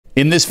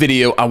In this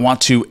video, I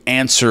want to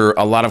answer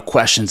a lot of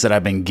questions that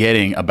I've been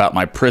getting about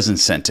my prison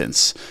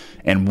sentence.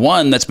 And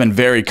one that's been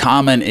very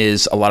common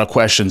is a lot of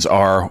questions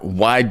are,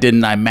 why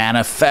didn't I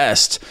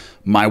manifest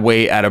my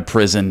way out of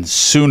prison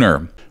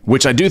sooner?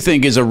 Which I do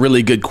think is a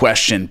really good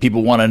question.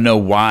 People want to know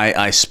why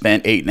I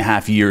spent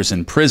 8.5 years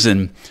in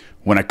prison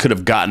when I could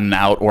have gotten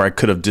out, or I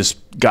could have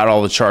just got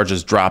all the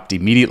charges dropped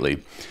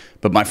immediately.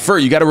 But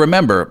you got to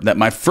remember that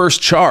my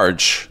first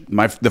charge,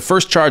 the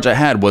first charge I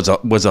had was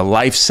a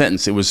life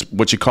sentence. It was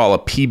what you call a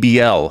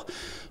PBL,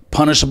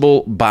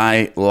 punishable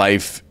by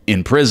life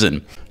in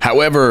prison.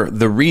 However,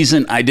 the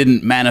reason I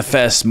didn't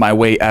manifest my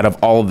way out of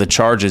all of the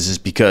charges is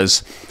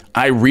because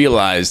I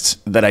realized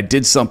that I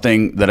did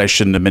something that I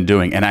shouldn't have been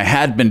doing. And I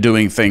had been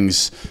doing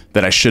things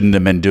that I shouldn't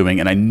have been doing.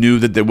 And I knew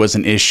that there was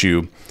an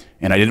issue.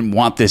 And I didn't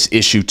want this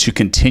issue to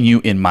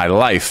continue in my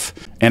life.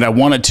 And I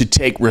wanted to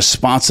take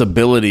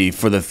responsibility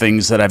for the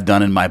things that I've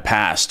done in my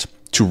past,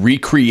 to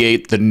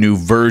recreate the new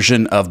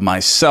version of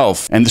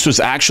myself. And this was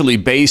actually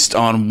based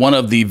on one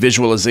of the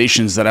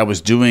visualizations that I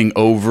was doing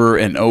over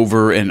and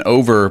over and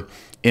over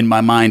in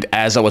my mind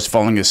as I was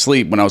falling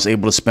asleep, when I was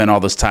able to spend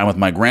all this time with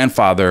my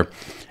grandfather.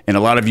 And a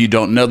lot of you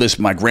don't know this,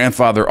 my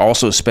grandfather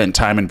also spent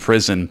time in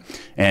prison.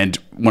 And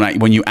when I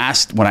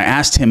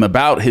asked him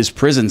about his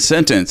prison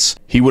sentence,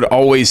 he would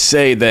always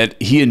say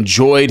that he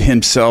enjoyed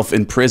himself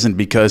in prison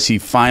because he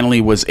finally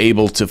was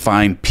able to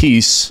find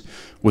peace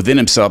within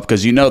himself,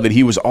 because you know that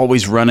he was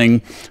always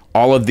running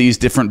all of these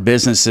different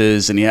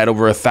businesses, and he had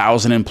over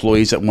 1,000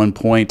 employees at one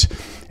point.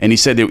 And he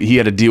said that he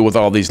had to deal with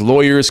all these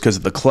lawyers because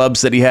of the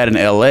clubs that he had in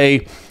LA.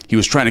 He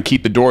was trying to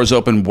keep the doors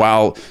open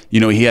while,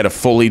 he had a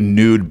fully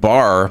nude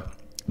bar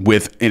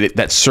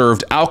that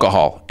served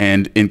alcohol,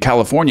 and in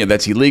California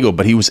that's illegal,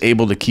 but he was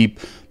able to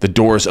keep the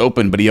doors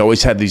open. But he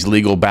always had these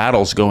legal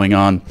battles going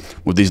on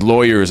with these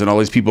lawyers and all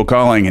these people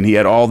calling, and he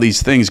had all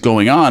these things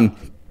going on.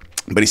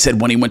 But he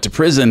said when he went to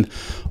prison,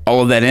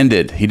 all of that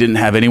ended. He didn't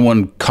have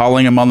anyone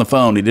calling him on the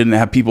phone. He didn't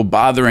have people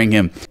bothering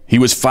him. He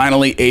was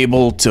finally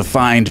able to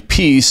find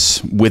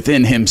peace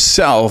within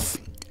himself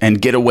and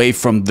get away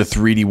from the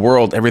 3D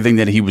world, everything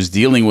that he was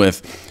dealing with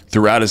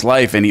throughout his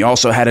life. And he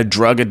also had a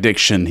drug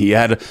addiction. He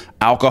had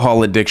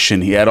alcohol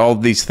addiction. He had all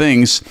these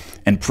things,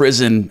 and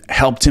prison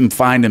helped him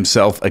find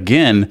himself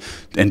again,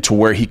 and to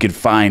where he could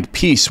find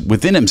peace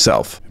within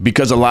himself.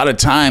 Because a lot of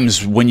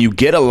times when you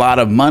get a lot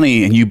of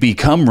money and you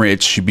become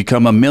rich, you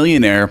become a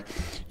millionaire,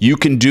 you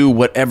can do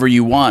whatever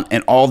you want,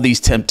 and all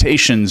these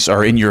temptations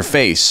are in your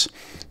face.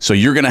 So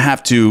you're going to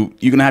have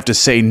to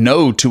say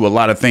no to a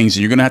lot of things.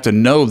 You're going to have to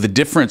know the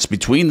difference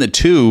between the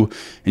two,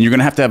 and you're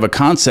going to have a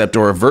concept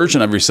or a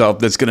version of yourself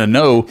that's going to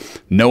know,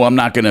 no, I'm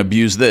not going to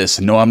abuse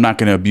this. No, I'm not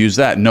going to abuse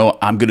that. No,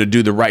 I'm going to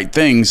do the right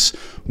things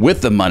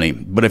with the money.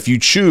 But if you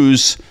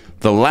choose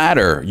the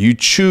latter, you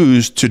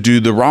choose to do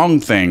the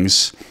wrong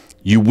things,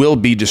 you will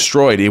be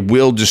destroyed. It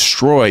will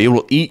destroy. It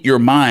will eat your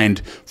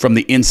mind from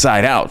the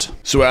inside out.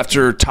 So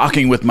after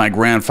talking with my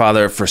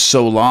grandfather for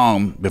so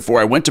long before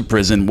I went to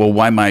prison,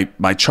 why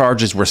my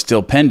charges were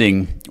still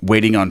pending,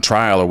 waiting on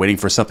trial or waiting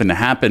for something to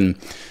happen,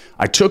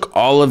 I took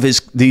all of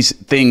these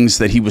things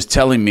that he was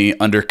telling me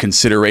under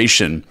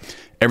consideration.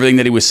 Everything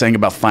that he was saying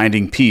about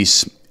finding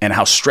peace and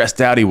how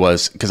stressed out he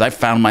was, because I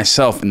found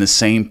myself in the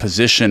same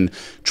position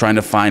trying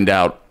to find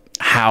out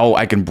how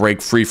I can break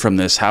free from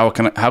this. How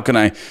can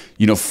I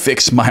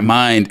fix my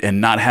mind and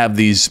not have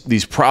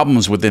these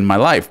problems within my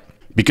life?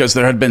 Because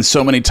there had been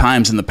so many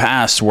times in the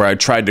past where I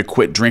tried to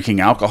quit drinking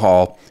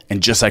alcohol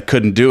and I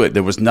couldn't do it.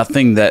 There was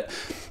nothing that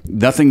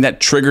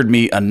triggered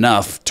me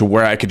enough to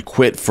where I could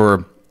quit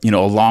for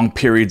long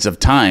periods of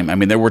time. I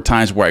mean, there were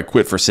times where I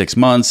quit for 6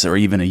 months or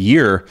even a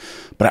year,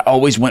 but I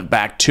always went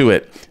back to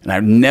it. And I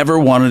never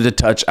wanted to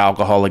touch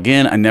alcohol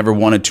again. I never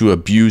wanted to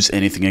abuse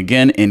anything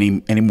again,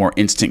 any more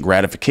instant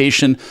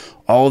gratification.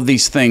 All of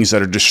these things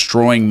that are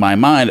destroying my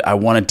mind, I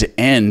wanted to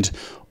end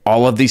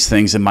all of these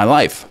things in my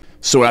life.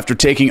 So after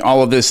taking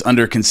all of this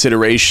under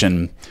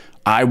consideration,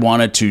 I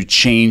wanted to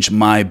change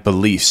my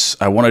beliefs.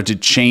 I wanted to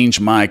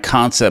change my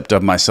concept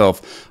of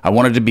myself. I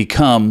wanted to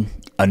become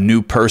a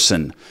new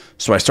person.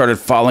 So I started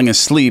falling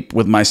asleep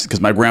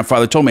because my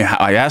grandfather told me,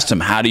 I asked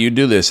him, how do you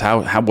do this?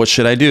 What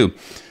should I do?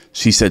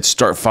 So he said,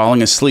 start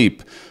falling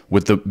asleep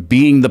with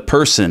being the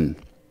person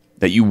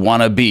that you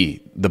want to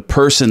be, the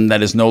person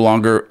that is no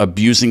longer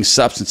abusing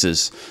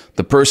substances,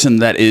 the person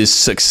that is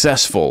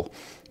successful,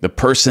 the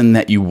person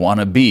that you want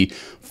to be.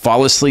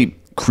 Fall asleep,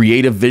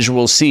 create a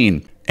visual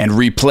scene, and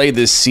replay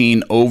this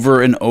scene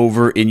over and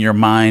over in your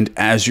mind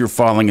as you're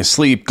falling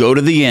asleep. Go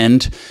to the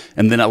end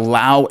and then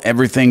allow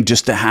everything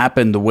just to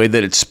happen the way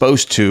that it's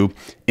supposed to,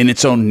 in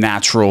its own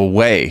natural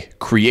way.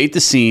 Create the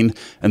scene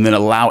and then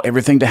allow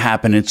everything to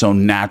happen in its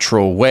own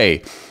natural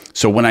way.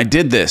 So when I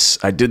did this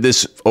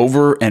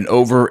over and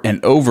over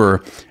and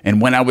over.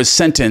 And when I was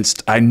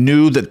sentenced, I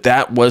knew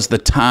that was the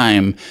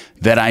time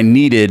that I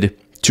needed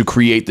to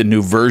create the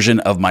new version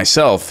of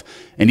myself.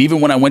 And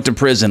even when I went to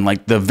prison,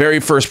 like the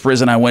very first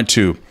prison I went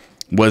to,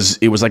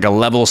 it was like a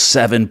level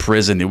 7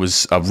 prison. It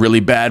was a really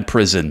bad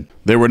prison.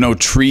 There were no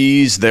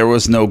trees, there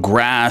was no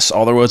grass.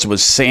 All there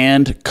was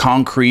sand,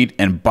 concrete,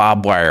 and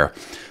barbed wire.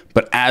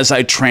 But as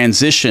I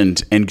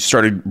transitioned and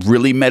started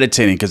really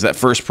meditating, because that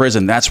first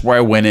prison, that's where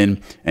I went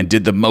in and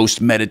did the most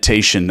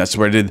meditation. That's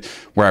where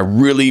I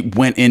really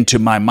went into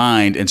my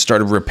mind and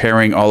started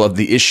repairing all of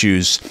the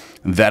issues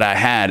that I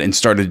had and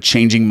started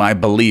changing my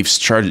beliefs,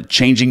 started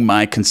changing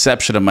my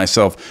conception of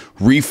myself,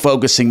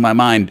 refocusing my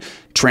mind,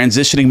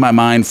 transitioning my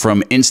mind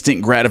from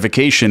instant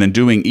gratification and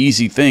doing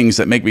easy things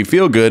that make me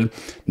feel good,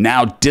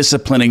 now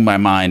disciplining my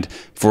mind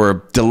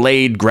for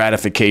delayed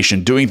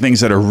gratification, doing things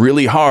that are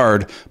really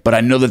hard, but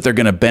I know that they're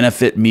going to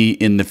benefit me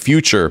in the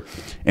future.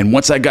 And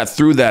once I got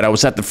through that, I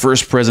was at the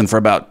first prison for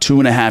about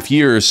 2.5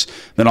 years.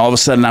 Then all of a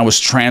sudden I was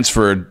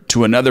transferred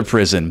to another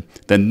prison.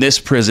 Then this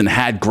prison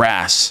had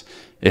grass.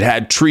 It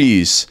had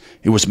trees.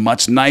 It was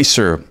much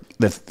nicer.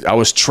 I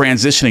was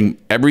transitioning.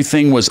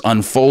 Everything was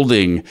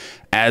unfolding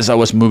as I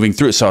was moving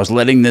through it. So I was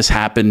letting this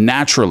happen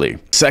naturally.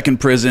 Second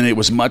prison, it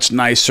was much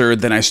nicer.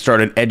 Then I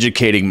started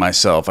educating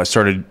myself.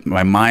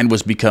 My mind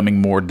was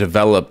becoming more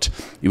developed.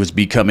 It was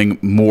becoming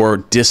more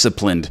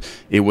disciplined.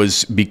 It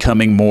was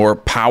becoming more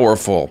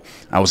powerful.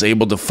 I was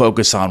able to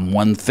focus on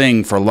one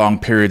thing for long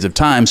periods of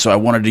time. So I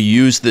wanted to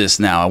use this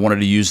now. I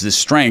wanted to use this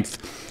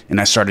strength. And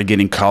I started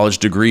getting college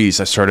degrees.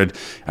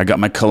 I got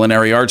my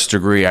culinary arts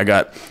degree.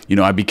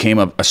 I became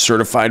a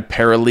certified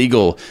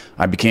paralegal.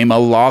 I became a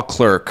law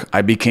clerk.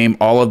 I became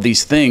all of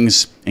these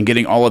things and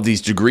getting all of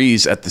these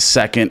degrees at the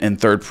second and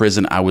third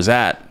prison I was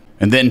at.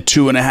 And then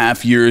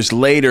 2.5 years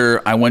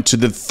later, I went to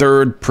the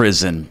third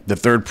prison. The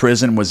third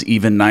prison was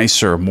even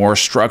nicer, more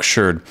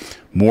structured,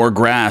 more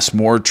grass,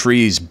 more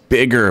trees,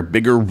 bigger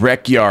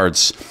rec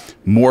yards,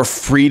 more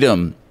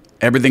freedom.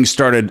 Everything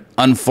started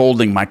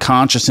unfolding. My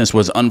consciousness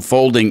was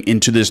unfolding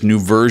into this new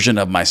version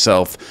of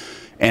myself.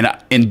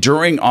 And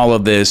during all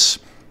of this,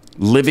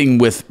 living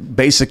with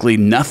basically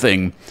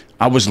nothing,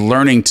 I was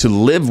learning to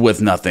live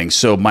with nothing.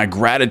 So my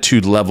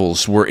gratitude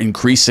levels were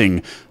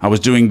increasing. I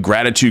was doing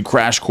gratitude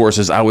crash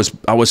courses. I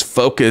was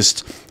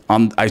focused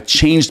on, I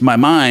changed my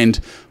mind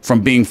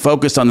from being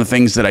focused on the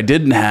things that I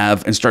didn't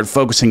have and start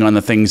focusing on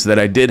the things that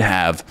I did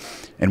have.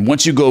 And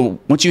once you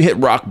hit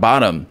rock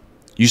bottom,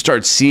 you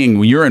start seeing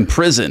when you're in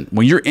prison,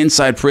 when you're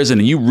inside prison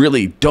and you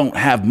really don't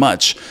have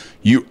much,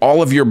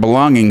 all of your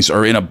belongings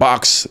are in a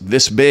box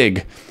this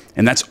big,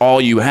 and that's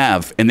all you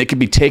have. And they could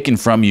be taken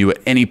from you at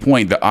any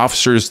point. The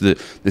officers, the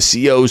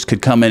COs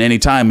could come in any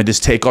time and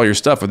just take all your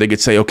stuff, or they could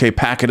say, okay,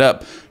 pack it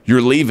up,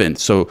 you're leaving.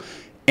 So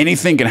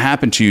anything can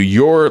happen to you.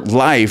 Your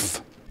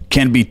life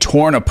can be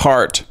torn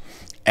apart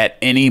at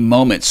any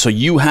moment. So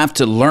you have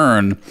to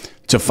learn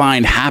to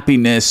find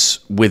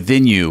happiness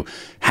within you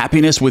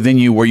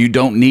where you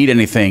don't need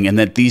anything, and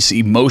that these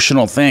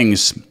emotional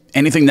things,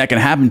 anything that can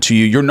happen to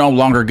you, you're no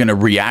longer going to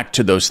react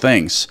to those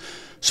things.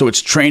 So it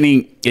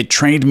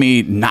trained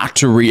me not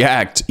to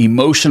react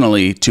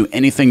emotionally to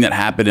anything that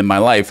happened in my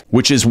life,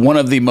 which is one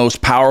of the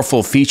most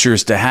powerful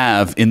features to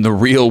have in the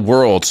real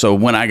world. So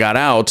when I got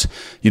out,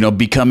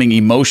 becoming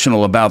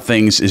emotional about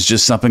things is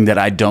just something that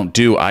I don't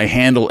do. I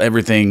handle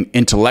everything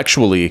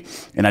intellectually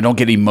and I don't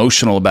get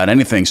emotional about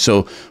anything.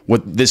 So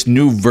what this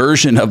new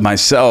version of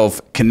myself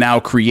can now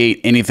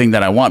create anything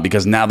that I want,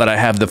 because now that I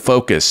have the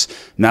focus,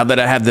 now that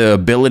I have the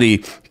ability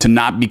to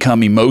not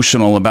become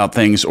emotional about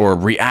things or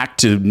react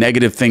to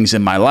negative things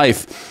in my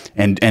life,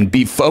 and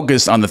be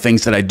focused on the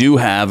things that I do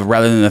have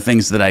rather than the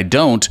things that I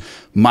don't,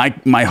 my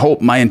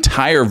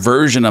entire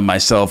version of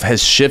myself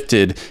has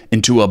shifted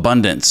into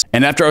abundance.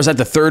 And after I was at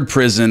the third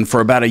prison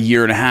for about 1.5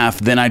 years,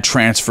 then I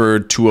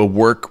transferred to a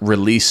work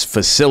release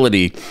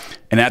facility.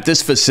 And at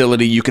this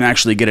facility, you can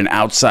actually get an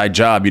outside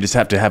job. You just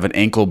have to have an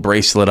ankle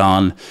bracelet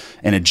on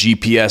and a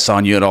GPS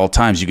on you at all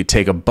times. You could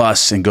take a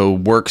bus and go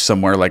work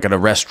somewhere, like at a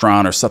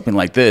restaurant or something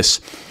like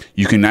this.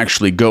 You can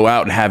actually go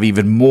out and have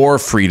even more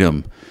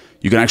freedom.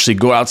 You can actually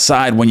go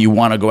outside when you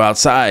want to go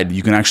outside.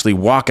 You can actually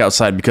walk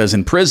outside, because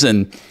in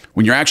prison,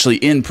 when you're actually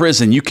in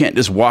prison, you can't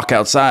just walk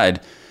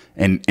outside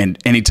and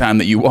anytime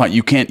that you want.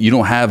 You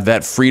don't have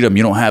that freedom.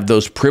 You don't have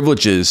those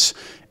privileges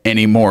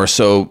anymore.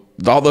 So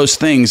all those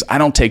things I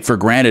don't take for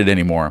granted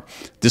anymore.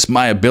 Just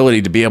my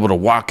ability to be able to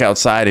walk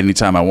outside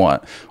anytime I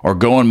want, or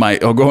go in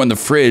the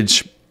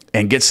fridge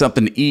and get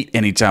something to eat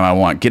anytime I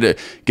want. Get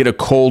a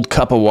cold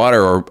cup of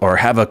water, or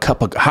have a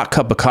hot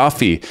cup of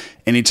coffee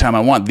anytime I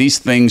want. These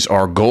things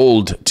are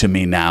gold to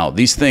me now.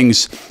 These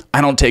things I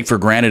don't take for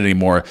granted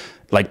anymore.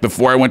 Like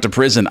before I went to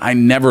prison, I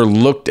never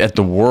looked at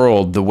the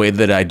world the way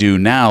that I do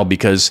now,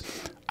 because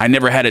I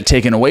never had it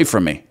taken away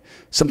from me.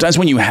 Sometimes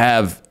when you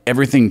have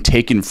everything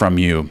taken from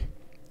you,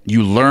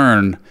 you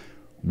learn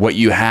what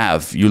you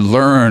have. You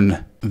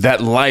learn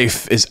that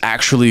life is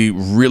actually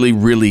really,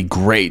 really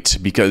great,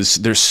 because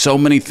there's so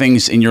many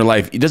things in your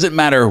life. It doesn't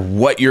matter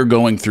what you're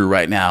going through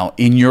right now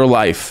in your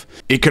life.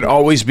 It could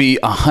always be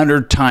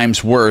 100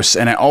 times worse.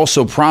 And I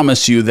also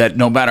promise you that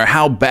no matter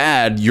how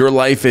bad your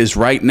life is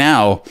right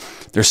now,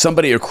 There's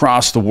somebody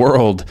across the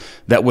world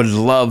that would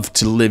love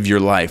to live your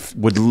life,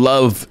 would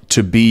love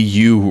to be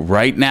you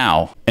right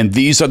now. And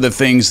these are the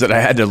things that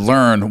I had to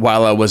learn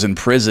while I was in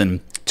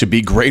prison, to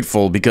be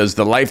grateful, because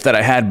the life that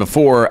I had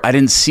before, I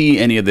didn't see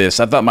any of this.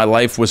 I thought my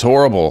life was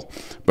horrible.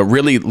 But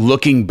really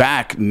looking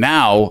back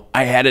now,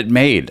 I had it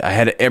made. I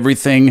had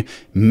everything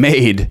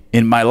made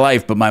in my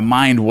life, but my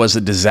mind was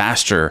a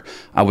disaster.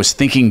 I was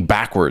thinking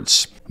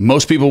backwards.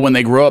 Most people, when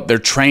they grow up, they're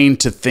trained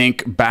to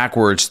think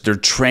backwards. They're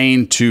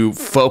trained to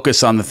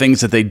focus on the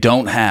things that they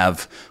don't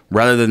have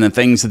rather than the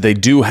things that they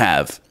do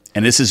have.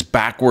 And this is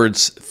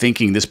backwards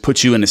thinking. This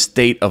puts you in a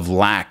state of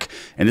lack.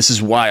 And this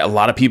is why a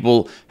lot of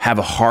people have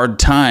a hard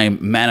time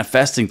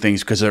manifesting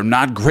things, because they're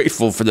not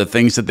grateful for the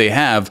things that they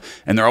have,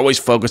 and they're always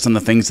focused on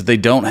the things that they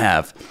don't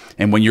have.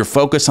 And when you're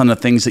focused on the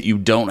things that you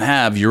don't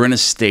have, you're in a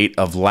state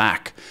of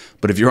lack.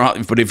 But if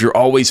you're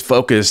always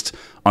focused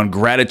on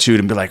gratitude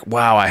and be like,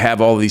 wow, I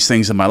have all these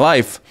things in my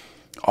life,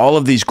 all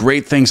of these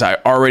great things I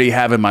already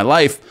have in my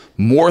life,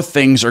 more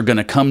things are going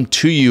to come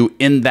to you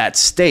in that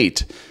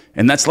state.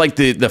 And that's like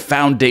the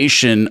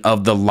foundation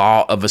of the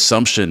law of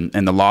assumption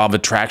and the law of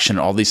attraction,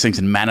 all these things,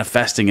 and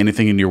manifesting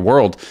anything in your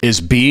world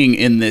is being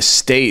in this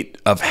state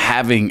of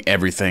having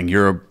everything.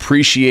 You're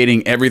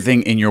appreciating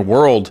everything in your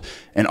world.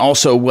 And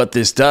also what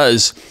this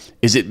does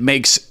is it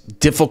makes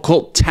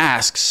difficult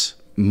tasks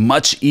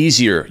much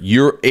easier.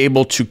 You're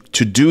able to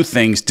do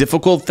things,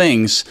 difficult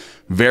things,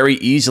 very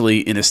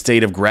easily in a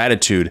state of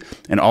gratitude.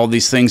 And all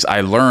these things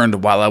I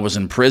learned while I was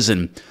in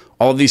prison,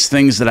 all these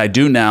things that I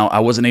do now, I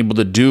wasn't able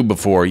to do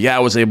before. Yeah, I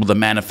was able to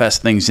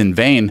manifest things in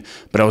vain,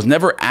 but I was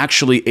never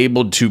actually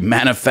able to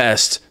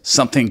manifest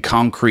something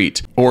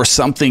concrete or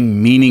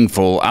something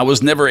meaningful. I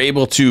was never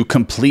able to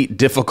complete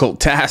difficult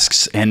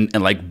tasks and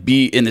like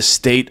be in a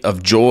state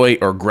of joy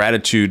or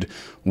gratitude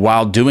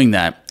while doing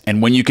that.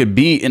 And when you could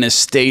be in a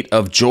state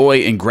of joy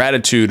and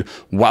gratitude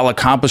while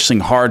accomplishing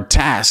hard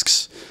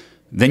tasks,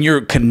 then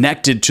you're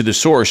connected to the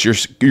source.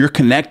 You're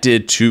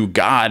connected to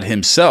God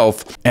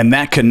himself. And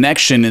that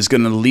connection is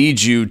going to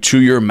lead you to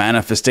your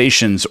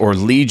manifestations, or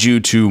lead you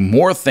to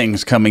more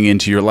things coming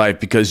into your life,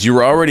 because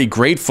you're already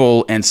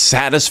grateful and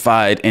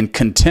satisfied and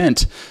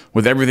content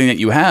with everything that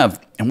you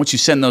have. And once you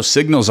send those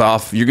signals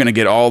off, you're going to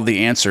get all the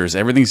answers.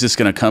 Everything's just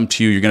going to come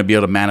to you. You're going to be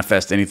able to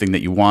manifest anything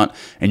that you want,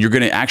 and you're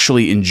going to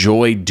actually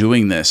enjoy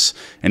doing this.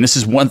 And this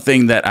is one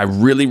thing that I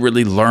really,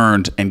 really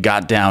learned and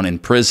got down in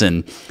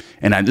prison.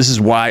 And this is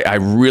why I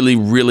really,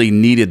 really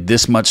needed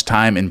this much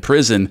time in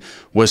prison,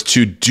 was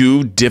to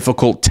do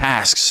difficult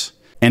tasks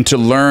and to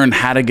learn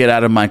how to get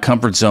out of my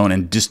comfort zone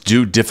and just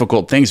do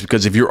difficult things.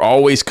 Because if you're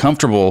always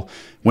comfortable,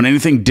 when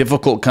anything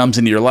difficult comes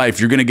into your life,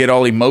 you're going to get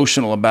all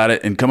emotional about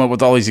it and come up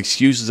with all these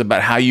excuses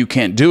about how you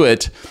can't do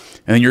it.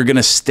 And then you're going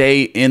to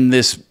stay in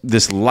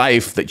this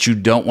life that you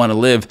don't want to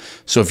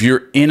live. So if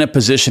you're in a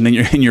position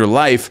in your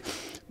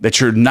life that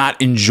you're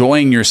not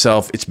enjoying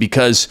yourself, it's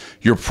because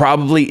you're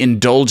probably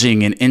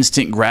indulging in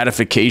instant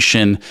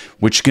gratification,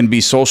 which can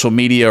be social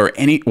media or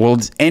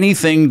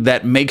anything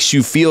that makes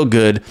you feel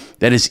good,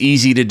 that is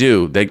easy to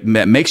do,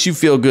 that makes you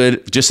feel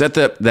good just at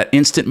that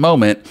instant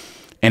moment,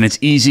 and it's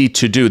easy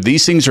to do.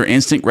 These things are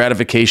instant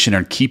gratification,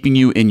 are keeping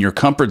you in your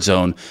comfort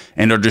zone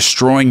and are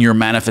destroying your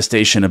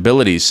manifestation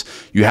abilities.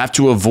 You have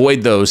to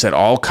avoid those at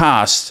all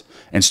costs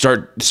and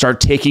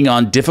start taking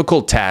on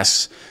difficult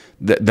tasks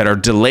that are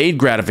delayed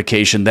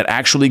gratification, that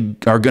actually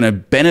are going to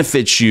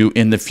benefit you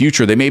in the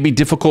future. They may be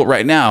difficult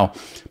right now,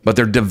 but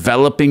they're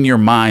developing your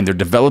mind. They're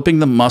developing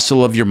the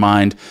muscle of your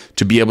mind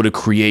to be able to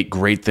create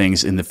great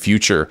things in the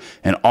future.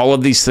 And all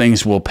of these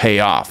things will pay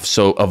off.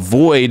 So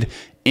avoid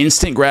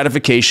instant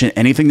gratification,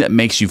 anything that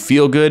makes you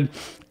feel good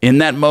in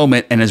that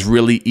moment and is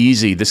really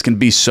easy. This can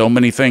be so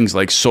many things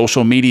like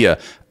social media,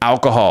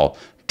 alcohol,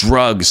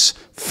 drugs,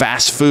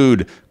 fast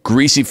food,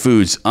 greasy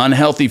foods,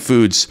 unhealthy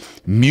foods,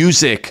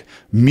 music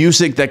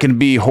that can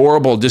be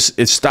horrible.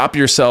 Just stop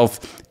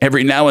yourself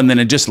every now and then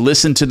and just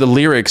listen to the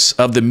lyrics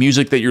of the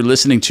music that you're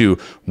listening to.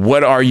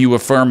 What are you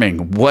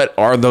affirming? What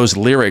are those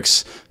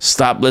lyrics?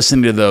 Stop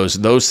listening to those.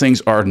 Those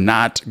things are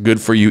not good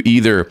for you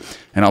either.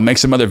 And I'll make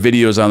some other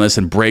videos on this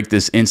and break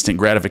this instant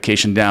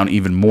gratification down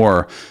even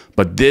more.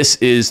 But this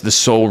is the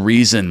sole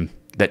reason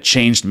that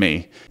changed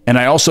me. And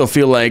I also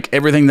feel like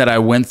everything that I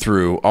went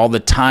through, all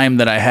the time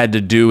that I had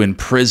to do in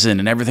prison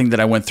and everything that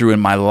I went through in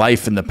my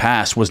life in the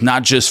past was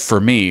not just for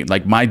me.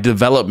 Like my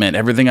development,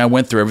 everything I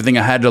went through, everything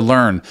I had to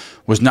learn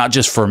was not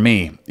just for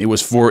me. It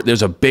was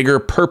there's a bigger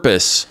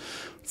purpose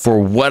for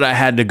what I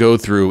had to go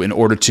through in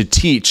order to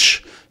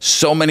teach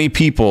so many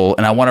people.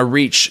 And I want to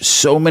reach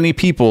so many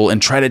people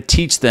and try to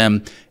teach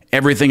them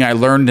everything I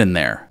learned in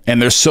there.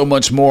 And there's so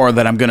much more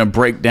that I'm going to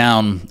break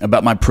down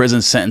about my prison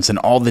sentence and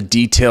all the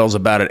details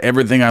about it,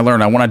 everything I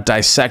learned. I want to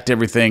dissect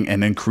everything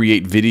and then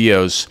create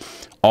videos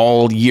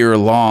all year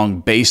long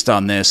based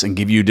on this and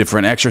give you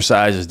different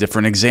exercises,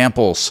 different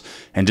examples,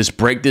 and just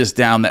break this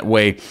down. That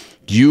way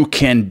you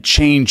can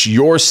change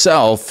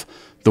yourself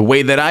the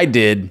way that I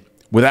did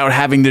without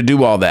having to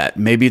do all that.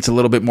 Maybe it's a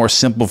little bit more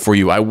simple for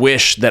you. I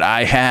wish that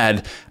I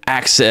had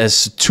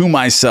access to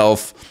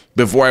myself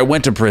before I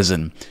went to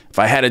prison. If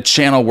I had a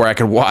channel where I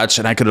could watch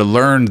and I could have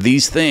learned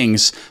these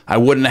things, I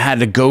wouldn't have had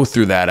to go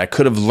through that. I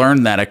could have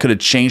learned that. I could have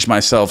changed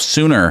myself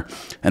sooner.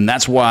 And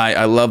that's why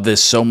I love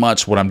this so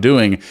much. What I'm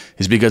doing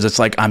is because it's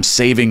like I'm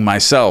saving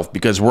myself,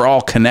 because we're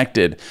all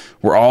connected.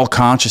 We're all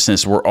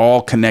consciousness. We're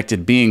all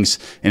connected beings,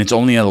 and it's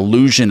only an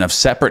illusion of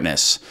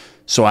separateness.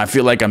 So I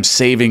feel like I'm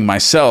saving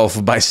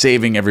myself by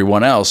saving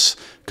everyone else,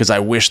 because I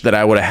wish that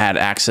I would have had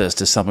access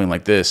to something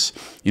like this,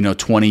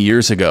 20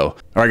 years ago.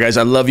 All right, guys,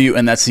 I love you,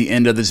 and that's the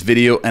end of this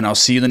video, and I'll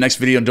see you in the next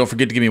video. And don't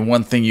forget to give me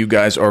one thing you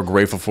guys are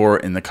grateful for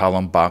in the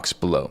comment box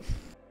below.